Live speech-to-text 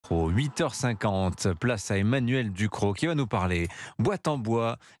trop. 8h50, place à Emmanuelle Ducros qui va nous parler. Boîte en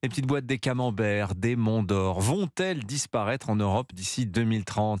bois, les petites boîtes des camemberts, des monts d'or, vont-elles disparaître en Europe d'ici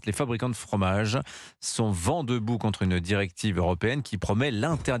 2030 ? Les fabricants de fromage sont vent debout contre une directive européenne qui promet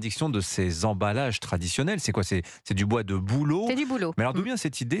l'interdiction de ces emballages traditionnels. C'est quoi ? C'est du bois de bouleau. C'est du boulot. Mais alors d'où vient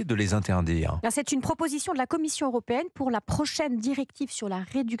cette idée de les interdire ? C'est une proposition de la Commission européenne pour la prochaine directive sur la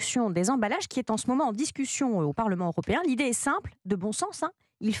réduction des emballages qui est en ce moment en discussion au Parlement européen. L'idée est simple, de bon sens.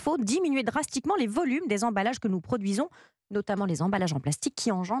 Il faut diminuer drastiquement les volumes des emballages que nous produisons, notamment les emballages en plastique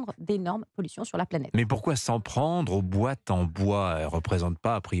qui engendrent d'énormes pollutions sur la planète. Mais pourquoi s'en prendre aux boîtes en bois ? Elles ne représentent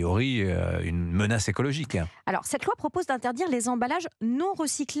pas, a priori, une menace écologique. Alors, cette loi propose d'interdire les emballages non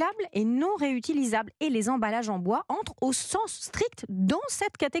recyclables et non réutilisables. Et les emballages en bois entrent au sens strict dans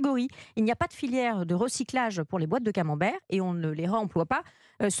cette catégorie. Il n'y a pas de filière de recyclage pour les boîtes de camembert et on ne les réemploie pas,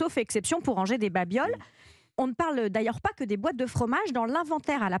 sauf exception pour ranger des babioles. On ne parle d'ailleurs pas que des boîtes de fromage. Dans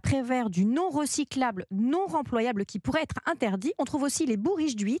l'inventaire à la Prévert du non recyclable, non remployable qui pourrait être interdit, on trouve aussi les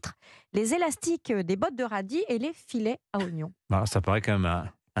bourriches d'huîtres, les élastiques des bottes de radis et les filets à oignons. Ça paraît quand même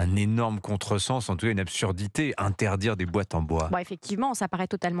un énorme contresens, en tout cas une absurdité, interdire des boîtes en bois. Effectivement, ça paraît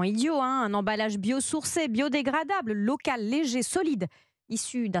totalement idiot. Un emballage biosourcé, biodégradable, local, léger, solide,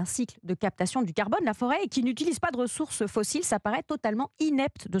 issu d'un cycle de captation du carbone, la forêt, et qui n'utilise pas de ressources fossiles, ça paraît totalement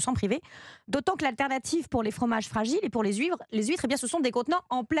inepte de s'en priver. D'autant que l'alternative pour les fromages fragiles et pour les huîtres, ce sont des contenants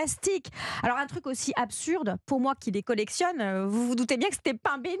en plastique. Alors un truc aussi absurde, pour moi qui les collectionne, vous vous doutez bien que c'était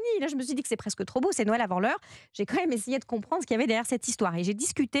pain béni. Là, je me suis dit que c'est presque trop beau, c'est Noël avant l'heure. J'ai quand même essayé de comprendre ce qu'il y avait derrière cette histoire. Et j'ai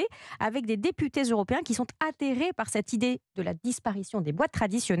discuté avec des députés européens qui sont atterrés par cette idée de la disparition des boîtes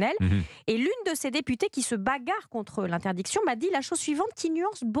traditionnelles. Et l'une de ces députées qui se bagarre contre l'interdiction m'a dit la chose suivante qui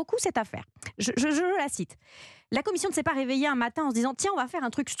nuance beaucoup cette affaire. Je la cite. La commission ne s'est pas réveillée un matin en se disant « Tiens, on va faire un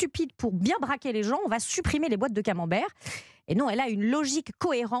truc stupide pour bien braquer les gens, on va supprimer les boîtes de camembert ». Et non, elle a une logique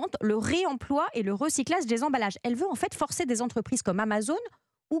cohérente, le réemploi et le recyclage des emballages. Elle veut en fait forcer des entreprises comme Amazon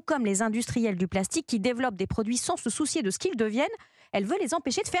ou comme les industriels du plastique qui développent des produits sans se soucier de ce qu'ils deviennent. Elle veut les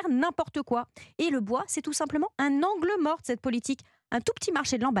empêcher de faire n'importe quoi. Et le bois, c'est tout simplement un angle mort de cette politique. Un tout petit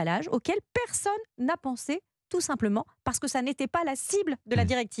marché de l'emballage auquel personne n'a pensé, tout simplement parce que ça n'était pas la cible de la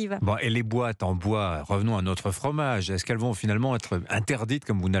directive. Et les boîtes en bois, revenons à notre fromage, est-ce qu'elles vont finalement être interdites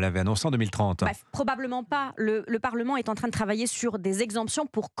comme vous nous l'avez annoncé en 2030 ? Probablement pas. Le Parlement est en train de travailler sur des exemptions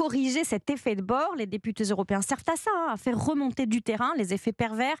pour corriger cet effet de bord. Les députés européens servent à ça, à faire remonter du terrain les effets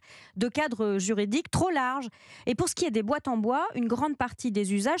pervers de cadres juridiques trop larges. Et pour ce qui est des boîtes en bois, une grande partie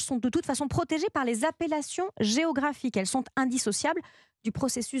des usages sont de toute façon protégés par les appellations géographiques. Elles sont indissociables du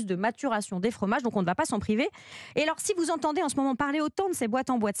processus de maturation des fromages, donc on ne va pas s'en priver. Et alors, si vous entendez en ce moment parler autant de ces boîtes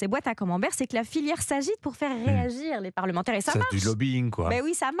en bois, de ces boîtes à camembert, c'est que la filière s'agite pour faire réagir les parlementaires. Et ça marche. C'est du lobbying, quoi.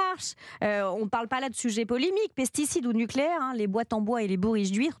 Oui, ça marche. On ne parle pas là de sujets polémiques, pesticides ou nucléaires. Les boîtes en bois et les bourriches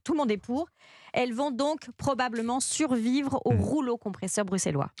d'huîtres, tout le monde est pour. Elles vont donc probablement survivre au rouleau compresseur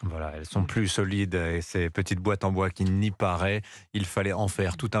bruxellois. Voilà, elles sont plus solides et ces petites boîtes en bois qui n'y paraît, il fallait en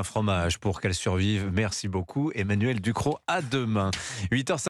faire tout un fromage pour qu'elles survivent. Merci beaucoup Emmanuelle Ducros, à demain. 8h50.